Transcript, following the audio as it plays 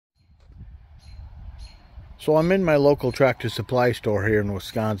So I'm in my local tractor supply store here in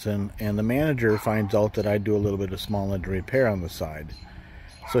Wisconsin, and the manager finds out that I do a little bit of small engine repair on the side.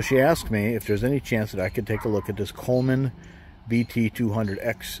 So she asked me if there's any chance that I could take a look at this Coleman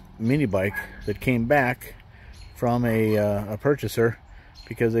BT200X mini bike that came back from a purchaser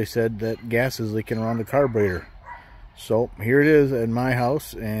because they said that gas is leaking around the carburetor. So here it is at my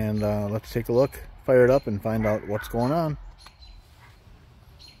house, and let's take a look, fire it up, and find out what's going on.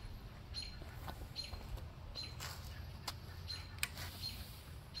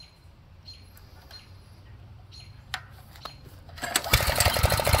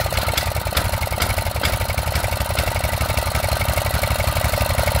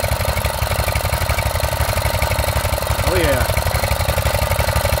 Oh yeah.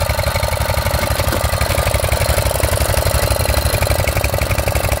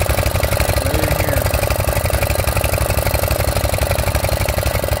 Right in here.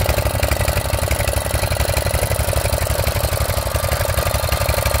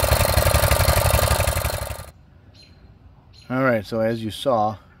 Alright, so as you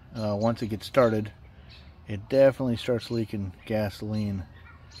saw, once it gets started, it definitely starts leaking gasoline.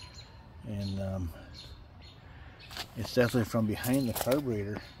 And it's definitely from behind the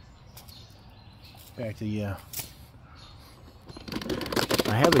carburetor. In fact,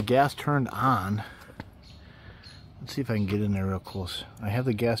 I have the gas turned on. Let's see if I can get in there real close. I have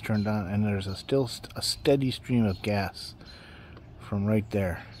the gas turned on, and there's still a steady stream of gas from right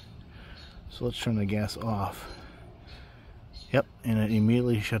there. So let's turn the gas off. Yep, and it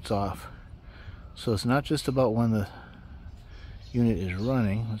immediately shuts off. So it's not just about when the unit is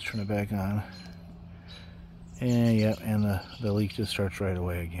running. Let's turn it back on. And yeah, and the leak just starts right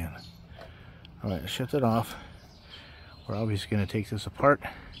away again. Alright, shut that off. We're obviously going to take this apart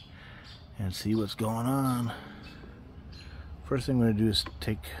and see what's going on. First thing we're going to do is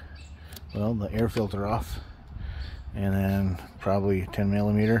take, well, the air filter off, and then probably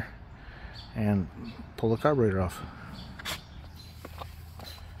 10mm, and pull the carburetor off.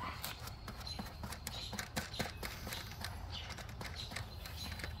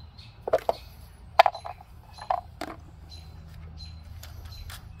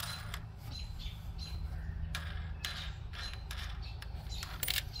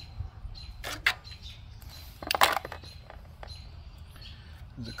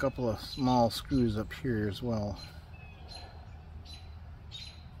 There's a couple of small screws up here as well.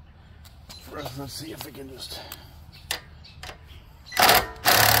 First, let's see if we can just...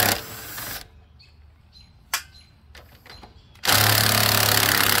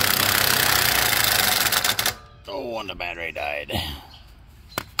 Oh, and the battery died.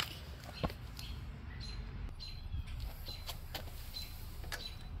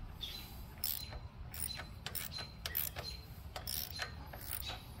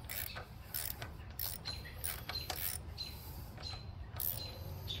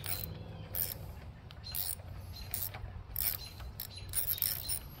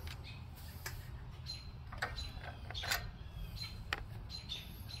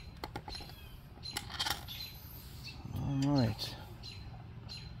 Alright,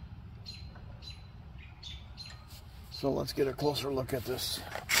 so let's get a closer look at this.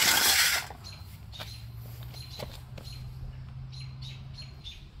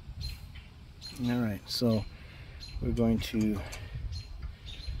 Alright, so we're going to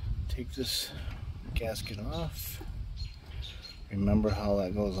take this gasket off. Remember how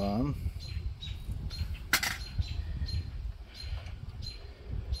that goes on.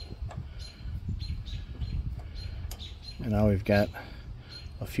 And now we've got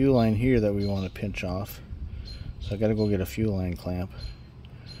a fuel line here that we want to pinch off. So I got to go get a fuel line clamp.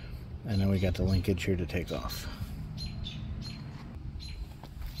 And then we got the linkage here to take off.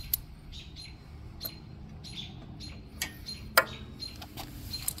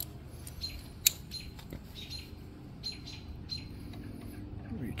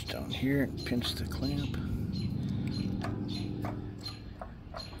 Reach down here and pinch the clamp.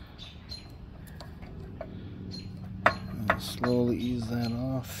 Slowly ease that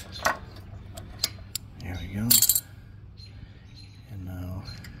off. There we go. And now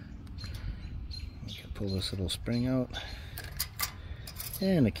we can pull this little spring out.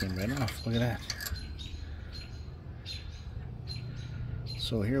 And it came right off. Look at that.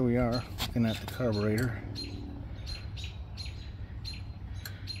 So here we are looking at the carburetor.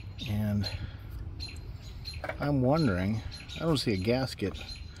 And I'm wondering, I don't see a gasket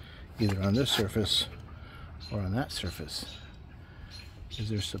either on this surface or on that surface. Is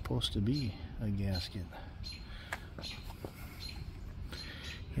there supposed to be a gasket?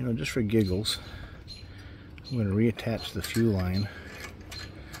 You know, just for giggles, I'm going to reattach the fuel line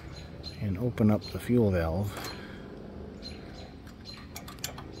and open up the fuel valve.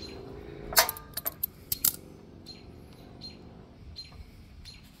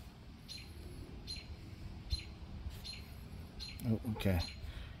 Oh, okay,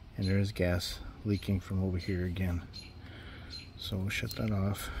 and there's gas leaking from over here again. So we'll shut that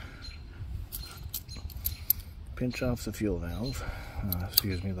off. Pinch off the fuel valve,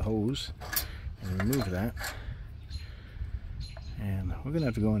 excuse me, the hose, and remove that. And we're gonna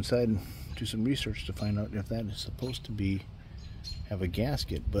have to go inside and do some research to find out if that is supposed to have a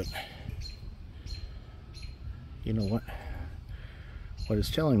gasket. But you know what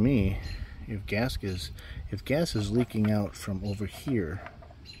it's telling me, if gas is leaking out from over here,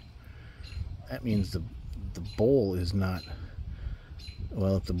 that means the bowl is not,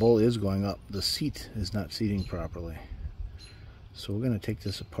 well, if the bowl is going up, the seat is not seating properly. So we're going to take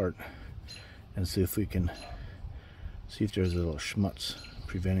this apart and see if we can see if there's a little schmutz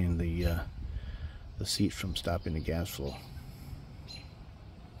preventing the seat from stopping the gas flow.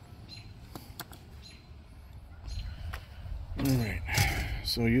 Alright,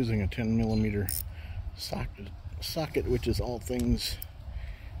 so using a 10mm socket, which is all things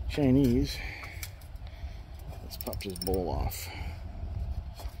Chinese, let's pop this bowl off.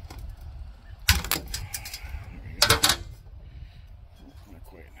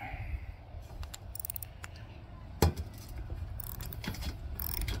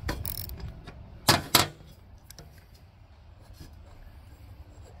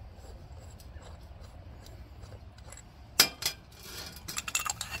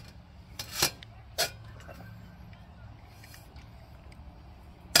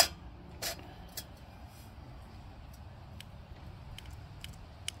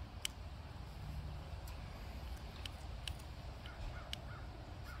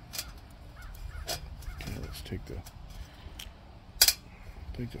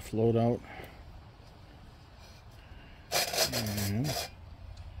 Take the float out, and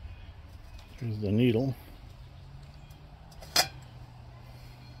here's the needle.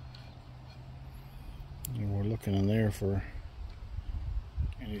 And we're looking in there for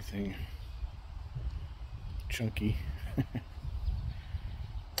anything chunky.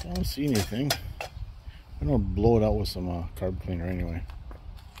 Don't see anything. I'm gonna blow it out with some carb cleaner anyway.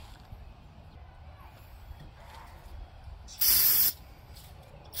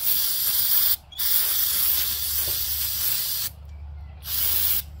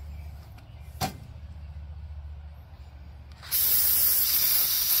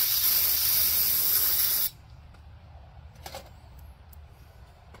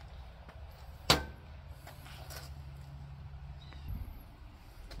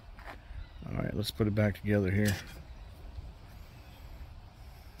 Alright, let's put it back together here.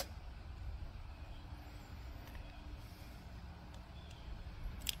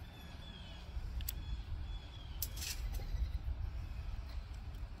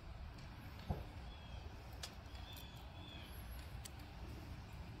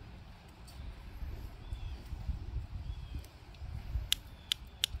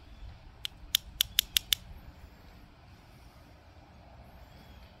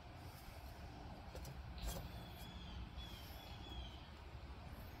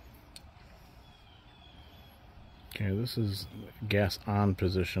 Okay, this is gas on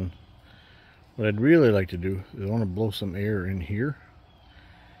position. What I'd really like to do is I want to blow some air in here,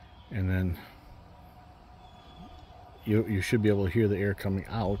 and then you should be able to hear the air coming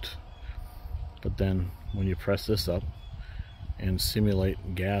out. But then when you press this up and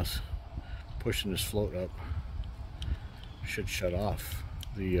simulate gas pushing this float up, it should shut off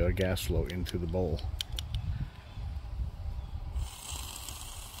the gas flow into the bowl.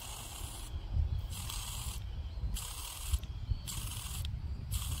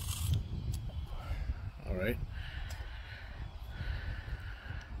 Alright,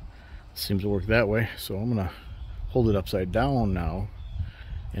 seems to work that way, so I'm gonna hold it upside down now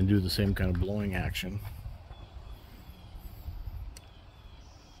and do the same kind of blowing action.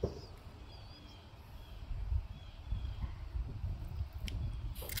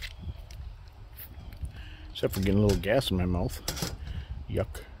 Except for getting a little gas in my mouth.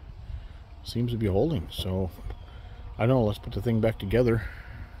 Yuck. Seems to be holding, so I don't know, let's put the thing back together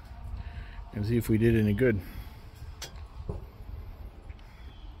and see if we did any good.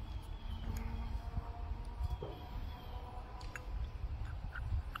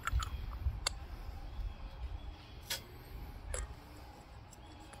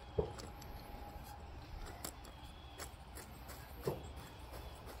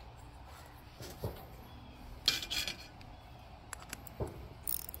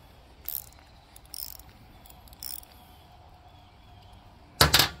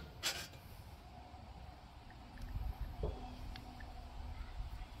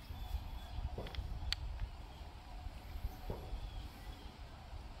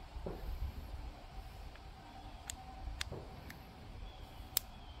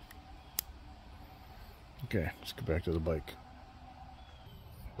 Okay, let's get back to the bike.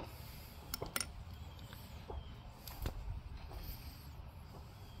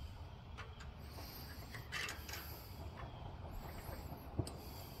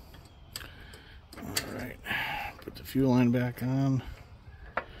 Alright, put the fuel line back on.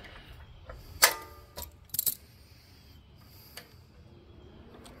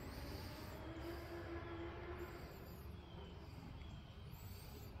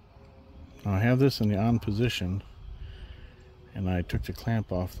 Now I have this in the on position, and I took the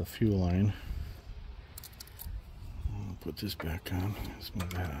clamp off the fuel line. I'll put this back on. Let's move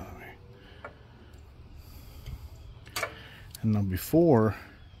that out of the way. And now before,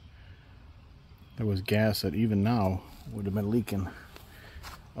 there was gas that even now would have been leaking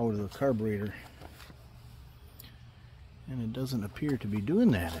out of the carburetor, and it doesn't appear to be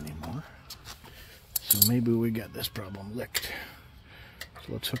doing that anymore. So maybe we got this problem licked.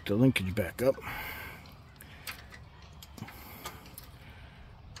 So let's hook the linkage back up.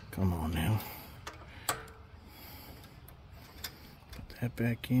 Come on now. Put that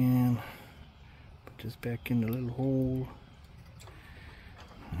back in. Put this back in the little hole.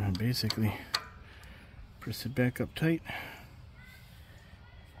 And basically press it back up tight.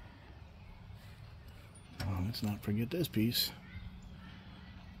 Oh, let's not forget this piece.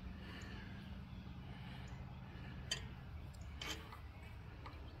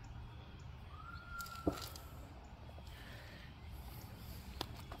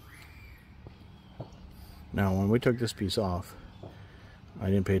 Now when we took this piece off, I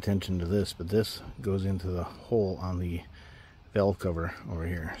didn't pay attention to this, but this goes into the hole on the valve cover over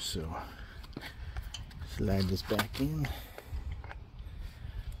here. So slide this back in.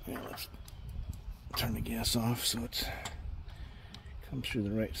 Yeah, let's turn the gas off so it comes through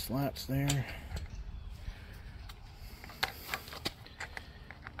the right slots there.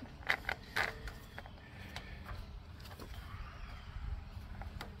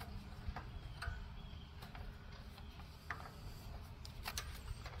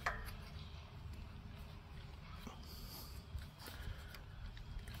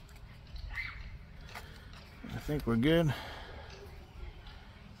 I think we're good.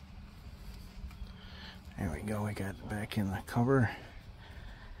 There we go, we got it back in the cover.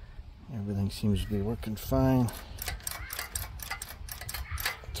 Everything seems to be working fine.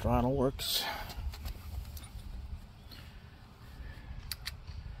 Throttle works.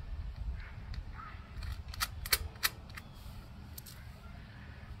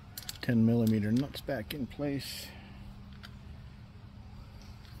 .10mm nuts back in place.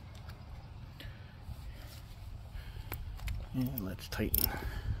 And let's tighten.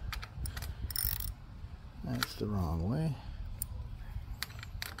 That's the wrong way.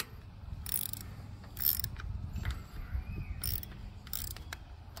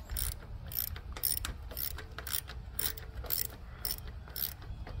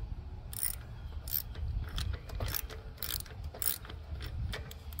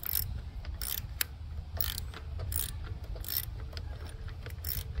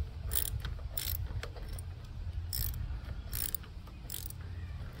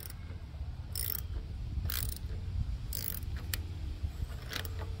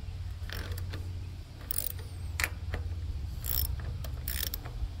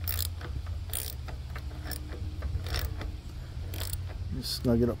 Just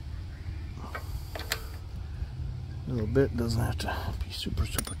snug it up a little bit. Doesn't have to be super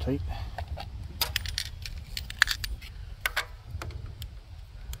tight.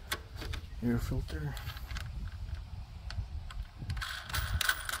 Air filter.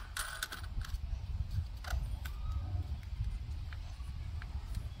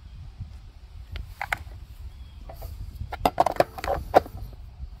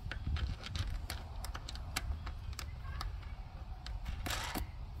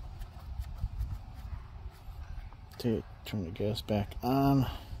 Turn the gas back on,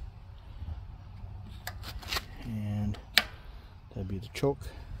 and that'd be the choke.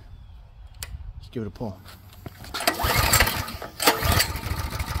 Let's give it a pull.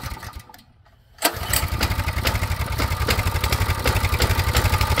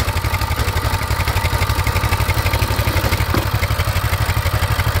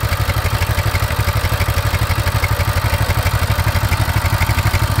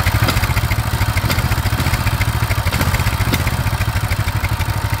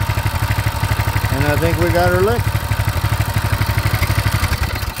 I think we got her licked.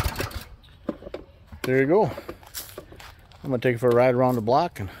 There you go. I'm going to take it for a ride around the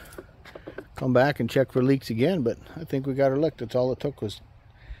block and come back and check for leaks again, but I think we got her licked. That's all it took, was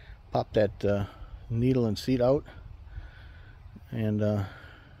pop that needle and seat out and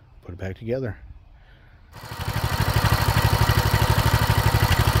put it back together.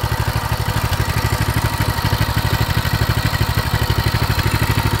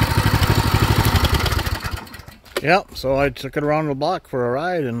 Yep, so I took it around the block for a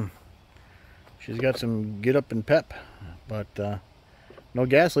ride, and she's got some get up and pep, but no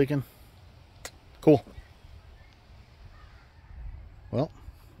gas leaking. Cool. Well,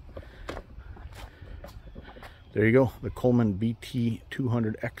 there you go, the Coleman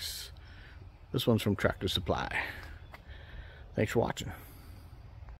BT200X. This one's from Tractor Supply. Thanks for watching.